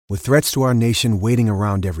With threats to our nation waiting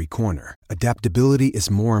around every corner, adaptability is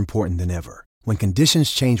more important than ever. When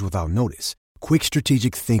conditions change without notice, quick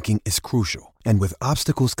strategic thinking is crucial. And with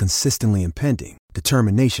obstacles consistently impending,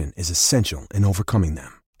 determination is essential in overcoming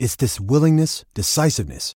them. It's this willingness,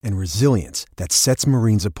 decisiveness, and resilience that sets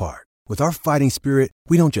Marines apart. With our fighting spirit,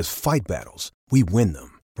 we don't just fight battles, we win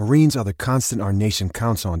them. Marines are the constant our nation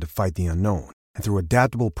counts on to fight the unknown. And through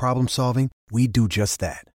adaptable problem solving, we do just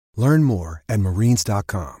that. Learn more at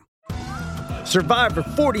marines.com. Survivor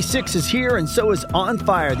 46 is here, and so is On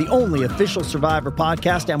Fire, the only official Survivor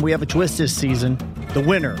podcast, and we have a twist this season. The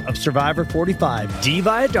winner of Survivor 45, Dee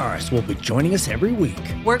Valladares, will be joining us every week.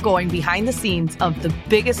 We're going behind the scenes of the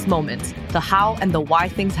biggest moments, the how and the why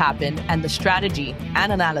things happen, and the strategy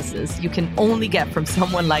and analysis you can only get from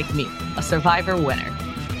someone like me, a Survivor winner.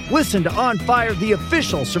 Listen to On Fire, the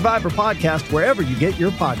official Survivor podcast, wherever you get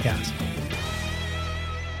your podcast.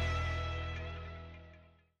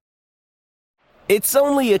 It's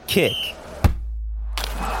only a kick,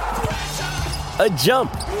 a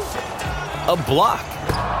jump, a block.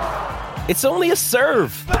 It's only a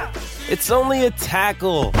serve. It's only a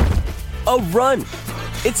tackle, a run.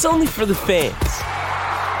 It's only for the fans.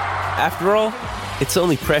 After all, it's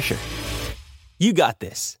only pressure. You got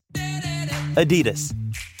this. Adidas.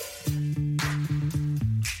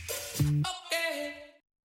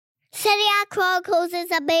 Serie A Chronicles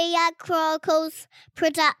is a Media Chronicles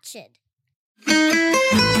production. Hello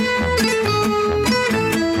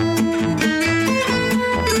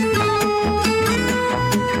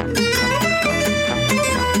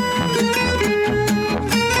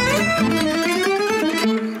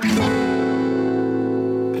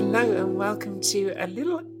and welcome to a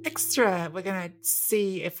little extra we're going to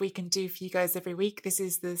see if we can do for you guys every week. This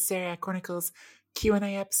is the Serie A Chronicles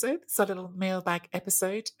Q&A episode. It's a little mailbag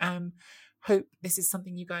episode. Hope this is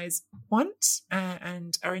something you guys want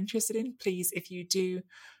and are interested in. Please, if you do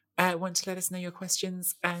want to let us know your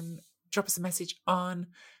questions, drop us a message on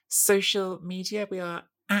social media.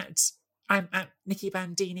 I'm at Nikki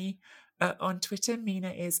Bandini on Twitter. Mina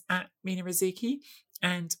is at Mina Rizuki.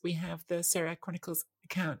 And we have the Serie A Chronicles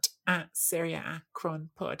account at Serie A Chron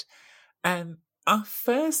Pod. Our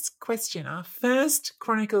first question, our first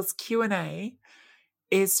Chronicles Q&A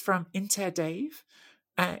is from Inter Dave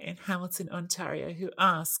in Hamilton, Ontario, who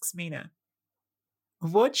asks Mina,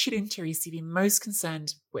 what should Inter EC be most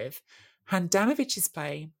concerned with, Handanovic's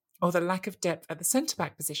play or the lack of depth at the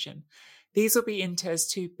centre-back position? These will be Inter's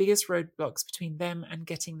two biggest roadblocks between them and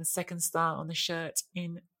getting the second star on the shirt,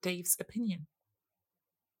 in Dave's opinion.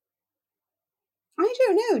 I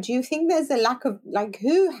don't know. Do you think there's a lack of,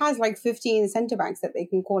 who has 15 centre-backs that they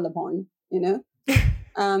can call upon,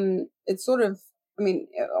 It's sort of,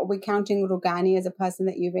 are we counting Rugani as a person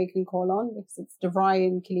that Juve can call on? Because it's De Vrij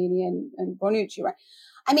and Chiellini and Bonucci, right?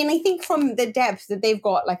 I think from the depth that they've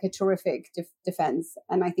got a terrific defence.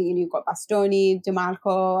 And I think, you've got Bastoni,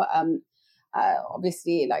 DiMarco,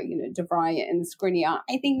 obviously De Vrij and Skriniar.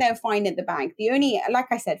 I think they're fine at the back. The only,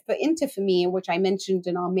 like I said, for Inter, for me, which I mentioned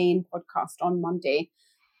in our main podcast on Monday,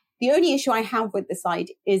 the only issue I have with the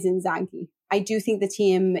side is Inzaghi. I do think the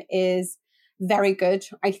team is very good.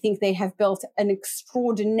 I think they have built an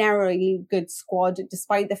extraordinarily good squad,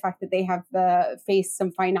 despite the fact that they have faced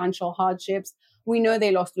some financial hardships. We know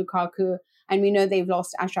they lost Lukaku and we know they've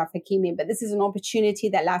lost Achraf Hakimi, but this is an opportunity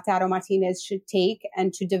that Lautaro Martinez should take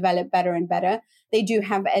and to develop better and better. They do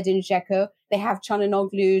have Edin Dzeko. They have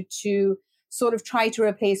Çalhanoğlu to sort of try to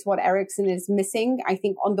replace what Eriksen is missing. I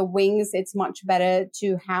think on the wings, it's much better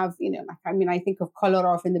to have, I think of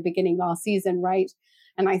Kolarov in the beginning last season, right?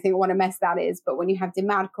 And I think what a mess that is. But when you have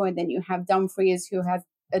DiMarco and then you have Dumfries, who has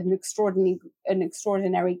an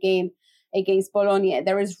extraordinary game against Bologna,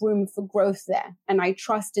 there is room for growth there. And I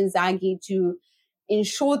trust Inzaghi to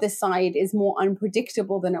ensure the side is more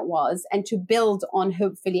unpredictable than it was and to build on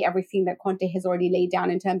hopefully everything that Conte has already laid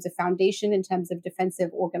down in terms of foundation, in terms of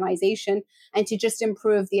defensive organization, and to just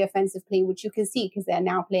improve the offensive play, which you can see because they're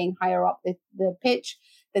now playing higher up the pitch.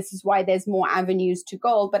 This is why there's more avenues to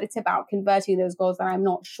goal, but it's about converting those goals that I'm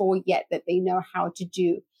not sure yet that they know how to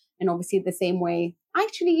do. And obviously the same way,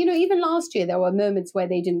 actually, even last year, there were moments where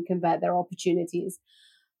they didn't convert their opportunities.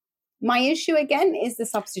 My issue, again, is the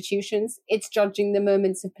substitutions. It's judging the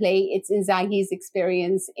moments of play. It's Inzaghi's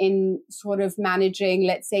experience in sort of managing,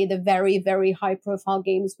 let's say, the very, very high-profile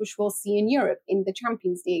games, which we'll see in Europe, in the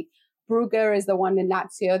Champions League. Brugge is the one in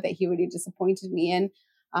Lazio that he really disappointed me in.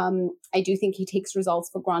 I do think he takes results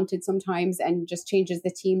for granted sometimes and just changes the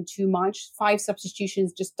team too much. 5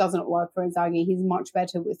 substitutions just doesn't work for Inzaghi. He's much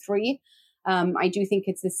better with 3. I do think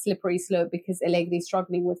it's a slippery slope because Allegri is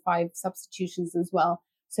struggling with 5 substitutions as well.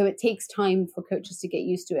 So it takes time for coaches to get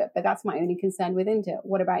used to it. But that's my only concern with Inter.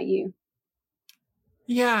 What about you?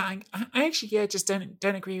 Yeah, I actually just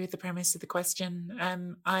don't agree with the premise of the question.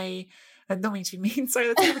 I don't mean to be mean. Sorry,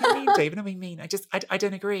 that's not what I mean, David. Not being mean. I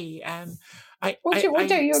don't agree. What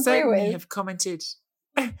don't you agree with? Have commented.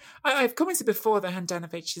 I've commented before that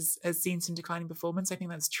Handanovic has seen some declining performance. I think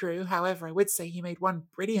that's true. However, I would say he made one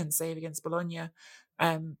brilliant save against Bologna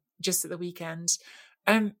just at the weekend.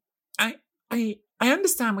 I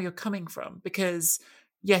understand where you're coming from, because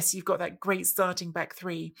yes, you've got that great starting back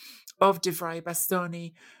three of De Vrij,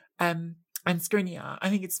 Bastoni, and Skriniar. I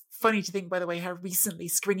think it's funny to think, by the way, how recently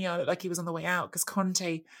Skriniar looked like he was on the way out, because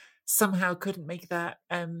Conte somehow couldn't make that,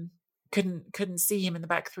 couldn't see him in the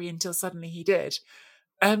back three until suddenly he did.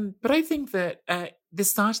 But I think that the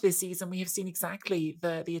start of this season, we have seen exactly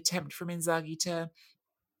the attempt from Inzaghi to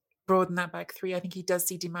broaden that back three. I think he does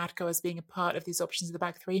see Di Marco as being a part of these options of the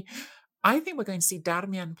back three. I think we're going to see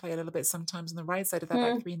Darmian play a little bit sometimes on the right side of that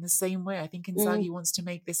back three in the same way. I think Inzaghi wants to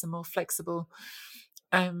make this a more flexible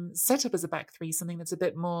setup as a back three, something that's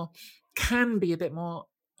can be a bit more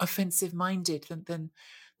offensive minded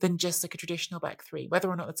than just like a traditional back three. Whether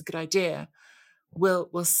or not that's a good idea,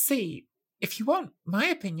 we'll see. If you want my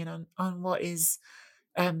opinion on what is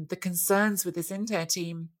the concerns with this Inter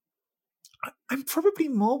team, I'm probably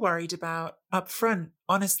more worried about up front,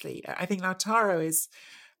 honestly. I think Lautaro is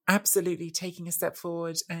absolutely taking a step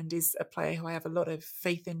forward and is a player who I have a lot of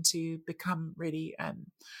faith in to become really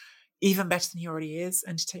even better than he already is,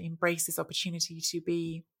 and to embrace this opportunity to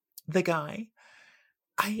be the guy.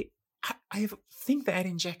 I think that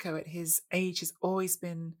Edin Dzeko at his age has always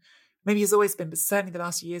been, but certainly the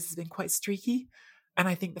last few years has been quite streaky. And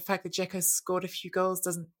I think the fact that Dzeko scored a few goals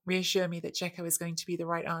doesn't reassure me that Dzeko is going to be the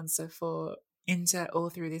right answer for Inter all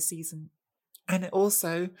through this season. And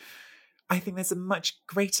also, I think there's a much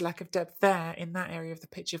greater lack of depth there in that area of the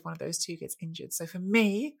pitch if one of those two gets injured. So for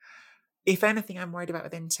me, if anything I'm worried about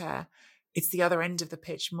with Inter, it's the other end of the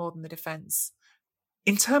pitch more than the defence.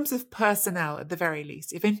 In terms of personnel, at the very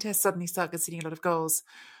least, if Inter suddenly start conceding a lot of goals,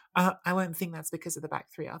 I won't think that's because of the back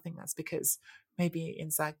three. I think that's because maybe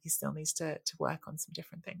Inzaghi still needs to work on some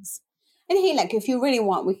different things. And hey, like, if you really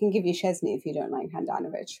want, we can give you Szczesny if you don't like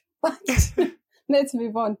Handanovic. But let's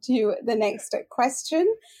move on to the next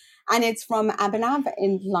question. And it's from Abhinav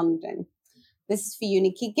in London. This is for you,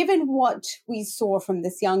 Nikki. Given what we saw from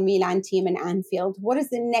this young Milan team in Anfield, what is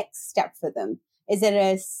the next step for them? Is it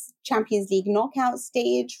a Champions League knockout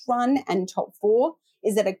stage run and top four?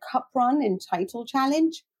 Is it a cup run and title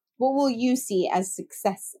challenge? What will you see as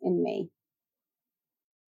success in May?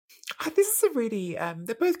 This is a really,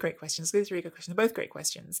 they're both great questions. These are really good questions. They're both great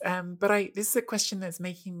questions. But this is a question that's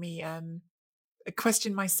making me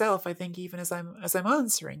question myself, I think, even as I'm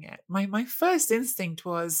answering it. My first instinct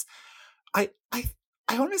was, I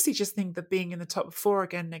honestly just think that being in the top four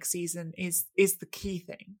again next season is the key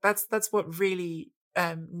thing. That's what really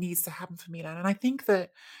needs to happen for Milan. And I think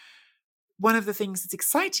that one of the things that's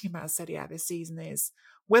exciting about Serie A this season is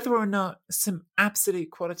whether or not some absolute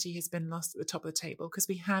quality has been lost at the top of the table, because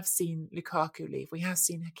we have seen Lukaku leave, we have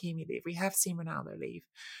seen Hakimi leave, we have seen Ronaldo leave.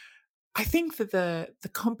 I think that the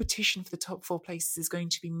competition for the top four places is going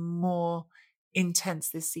to be more intense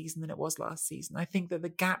this season than it was last season. I think that the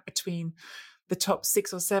gap between the top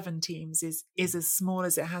 6 or 7 teams is as small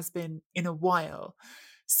as it has been in a while.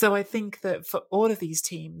 So I think that for all of these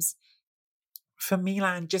teams, for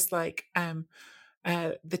Milan, just like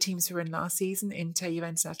the teams who were in last season, Inter,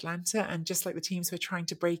 Juventus, and Atalanta, and just like the teams who are trying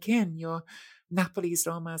to break in, your Napoli's,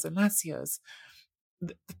 Roma's, and Lazio's,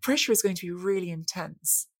 the pressure is going to be really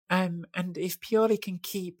intense. And if Pioli can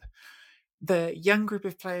keep the young group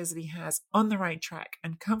of players that he has on the right track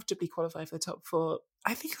and comfortably qualify for the top four,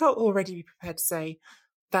 I think I'll already be prepared to say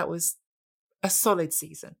that was a solid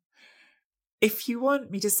season. If you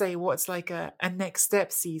want me to say what's like a next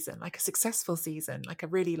step season, like a successful season, like a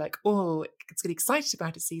really like, oh, it's getting excited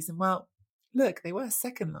about a season, well, look, they were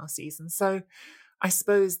second last season. So I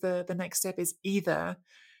suppose the next step is either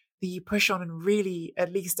the push on and really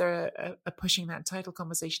at least are pushing that title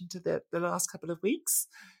conversation to the last couple of weeks,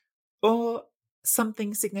 or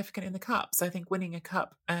something significant in the cup. So I think winning a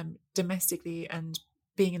cup domestically and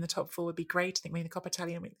being in the top four would be great. I think winning the Coppa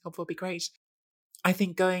Italia and winning the top four would be great. I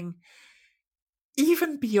think going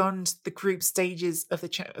even beyond the group stages of the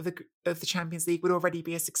Champions League would already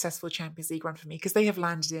be a successful Champions League run for me, because they have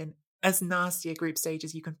landed in as nasty a group stage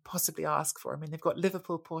as you can possibly ask for. I mean, they've got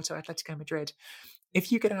Liverpool, Porto, Atletico Madrid.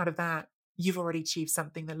 If you get out of that, you've already achieved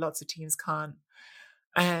something that lots of teams can't.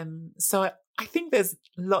 So I think there's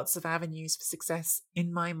lots of avenues for success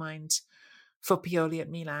in my mind for Pioli at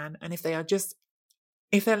Milan. And if they're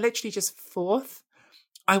literally just fourth,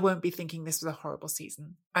 I won't be thinking this was a horrible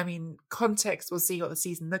season. I mean, context, we'll see what the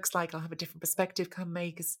season looks like. I'll have a different perspective come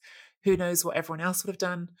May, because who knows what everyone else would have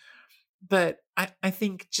done. But I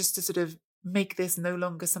think just to sort of make this no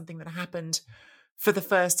longer something that happened for the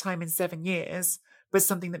first time in 7 years, but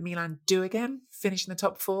something that Milan do again, finish in the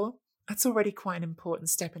top 4, that's already quite an important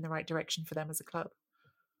step in the right direction for them as a club.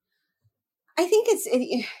 I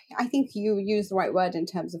think you use the right word in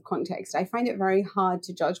terms of context. I find it very hard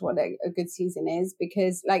to judge what a good season is,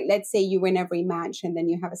 because, like, let's say you win every match and then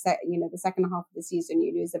you have the second half of the season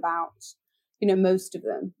you lose about, most of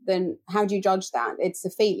them. Then how do you judge that? It's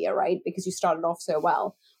a failure, right? Because you started off so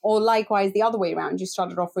well. Or likewise, the other way around, you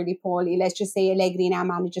started off really poorly. Let's just say Allegri now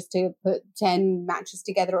manages to put 10 matches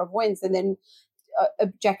together of wins, and then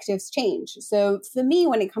objectives change. So for me,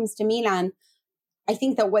 when it comes to Milan, I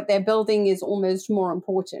think that what they're building is almost more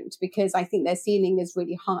important, because I think their ceiling is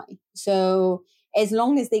really high. So as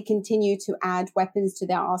long as they continue to add weapons to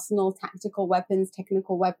their arsenal, tactical weapons,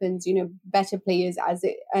 technical weapons, better players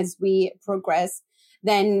as we progress,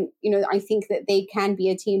 then, I think that they can be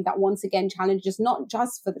a team that once again challenges not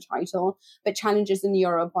just for the title, but challenges in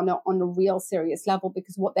Europe on a real serious level,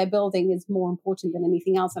 because what they're building is more important than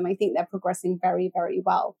anything else. And I think they're progressing very, very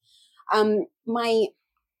well.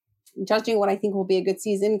 Judging what I think will be a good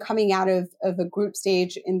season, coming out of a group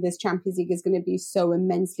stage in this Champions League is going to be so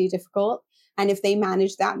immensely difficult. And if they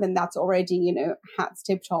manage that, then that's already, hats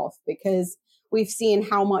tipped off, because we've seen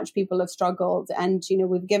how much people have struggled. And,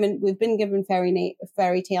 we've been given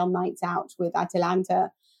fairy tale nights out with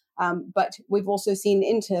Atalanta. But we've also seen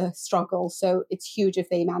Inter struggle. So it's huge if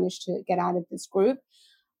they manage to get out of this group.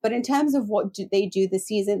 But in terms of what do they do this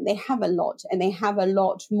season, they have a lot, and they have a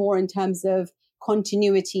lot more in terms of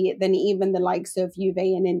continuity than even the likes of Juve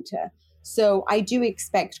and Inter. So I do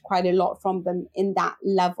expect quite a lot from them in that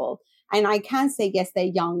level. And I can say, yes, they're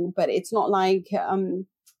young, but it's not like,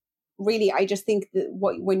 really, I just think that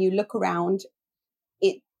when you look around,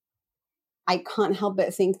 I can't help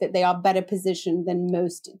but think that they are better positioned than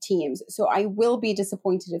most teams. So I will be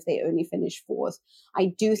disappointed if they only finish 4th.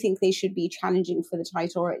 I do think they should be challenging for the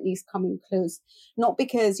title, or at least coming close. Not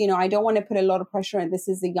because, I don't want to put a lot of pressure on this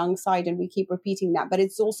is a young side and we keep repeating that, but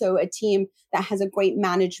it's also a team that has a great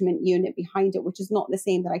management unit behind it, which is not the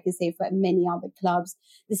same that I can say for many other clubs.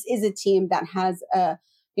 This is a team that has a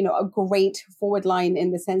great forward line,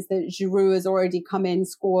 in the sense that Giroud has already come in,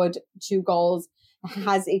 scored 2 goals,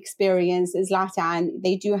 has experience, is Zlatan.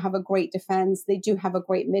 They do have a great defense. They do have a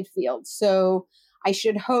great midfield. So I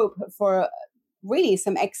should hope for really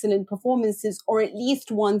some excellent performances, or at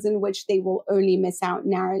least ones in which they will only miss out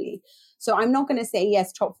narrowly. So I'm not going to say,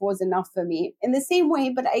 yes, top 4 is enough for me in the same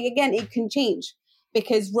way, but again, it can change.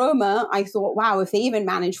 Because Roma, I thought, wow, if they even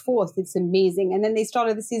manage 4th, it's amazing. And then they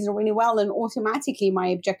started the season really well, and automatically my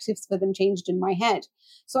objectives for them changed in my head.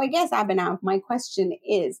 So I guess, Abhinav, my question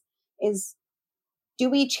is do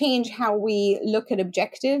we change how we look at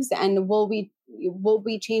objectives, and will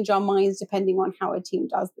we change our minds depending on how a team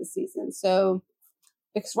does this season? So,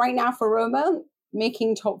 because right now for Roma,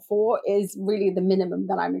 making top 4 is really the minimum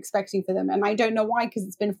that I'm expecting for them. And I don't know why, because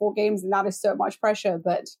it's been 4 games and that is so much pressure.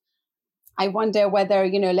 But I wonder whether,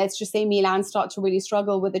 let's just say Milan start to really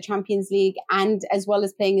struggle with the Champions League and as well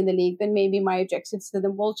as playing in the league, then maybe my objectives for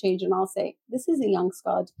them will change, and I'll say, this is a young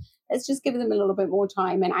squad. Let's just give them a little bit more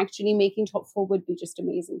time, and actually making top 4 would be just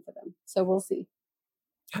amazing for them. So we'll see.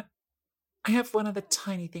 I have one other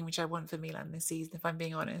tiny thing which I want for Milan this season, if I'm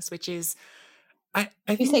being honest, which is I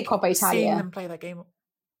you say Coppa Italia. Seeing them play that game.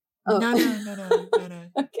 Oh. No.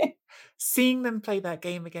 Okay. Seeing them play that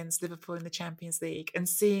game against Liverpool in the Champions League, and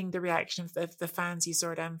seeing the reaction of the fans you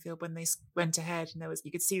saw at Anfield when they went ahead, and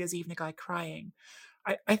you could see there's even a guy crying.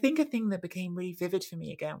 I think a thing that became really vivid for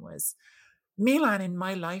me again was Milan in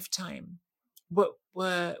my lifetime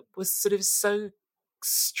was sort of so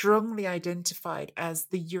strongly identified as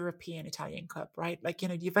the European Italian club, right? Like,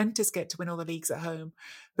 Juventus get to win all the leagues at home,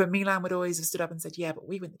 but Milan would always have stood up and said, yeah, but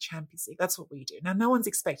we win the Champions League. That's what we do. Now, no one's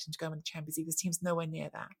expecting to go in the Champions League. This team's nowhere near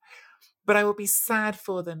that. But I will be sad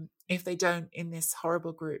for them if they don't, in this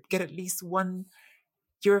horrible group, get at least one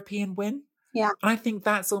European win. Yeah. And I think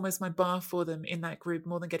that's almost my bar for them in that group,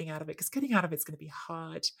 more than getting out of it, because getting out of it's going to be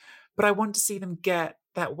hard. But I want to see them get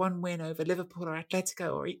that one win over Liverpool or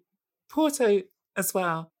Atletico or Porto as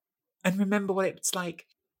well, and remember what it's like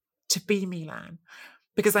to be Milan.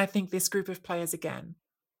 Because I think this group of players, again,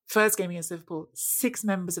 first game against Liverpool, 6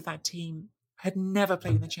 members of that team had never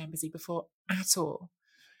played in the Champions League before at all.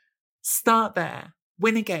 Start there,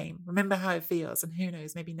 win a game, remember how it feels, and who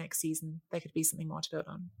knows, maybe next season there could be something more to build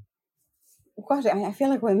on. God, I feel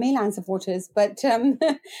like we're Milan supporters, but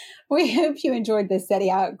we hope you enjoyed the Serie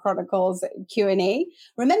A Chronicles Q&A.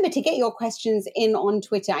 Remember to get your questions in on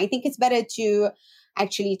Twitter. I think it's better to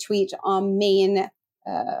actually tweet our main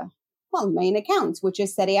account, which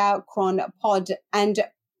is Serie A Chron Pod, and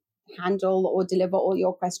handle or deliver all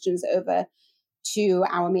your questions over to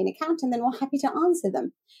our main account, and then we're happy to answer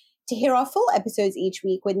them. To hear our full episodes each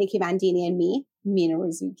week with Nikki Bandini and me, Mina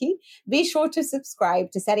Rizuki, be sure to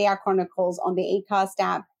subscribe to Serie A Chronicles on the Acast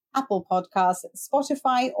app, Apple Podcasts,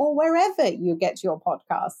 Spotify, or wherever you get your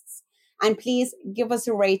podcasts. And please give us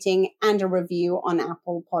a rating and a review on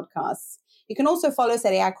Apple Podcasts. You can also follow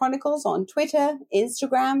Serie A Chronicles on Twitter,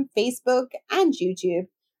 Instagram, Facebook, and YouTube,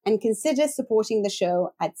 and consider supporting the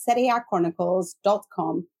show at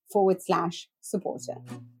serieachronicles.com/supporter.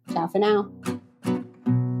 Ciao for now.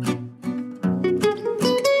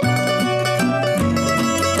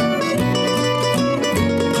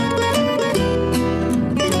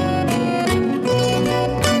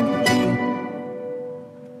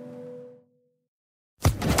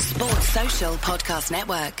 Social Podcast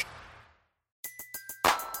Network.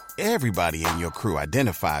 Everybody in your crew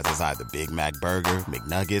identifies as either Big Mac Burger,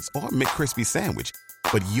 McNuggets, or McCrispy Sandwich.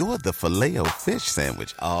 But you're the Filet-O-Fish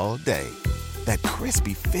Sandwich all day. That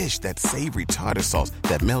crispy fish, that savory tartar sauce,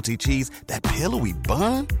 that melty cheese, that pillowy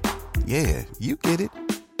bun. Yeah, you get it.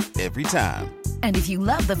 Every time. And if you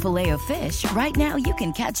love the Filet-O-Fish, right now you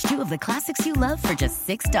can catch 2 of the classics you love for just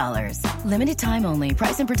 $6. Limited time only.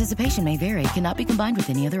 Price and participation may vary. Cannot be combined with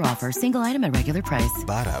any other offer. Single item at regular price.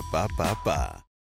 Ba-da-ba-ba-ba.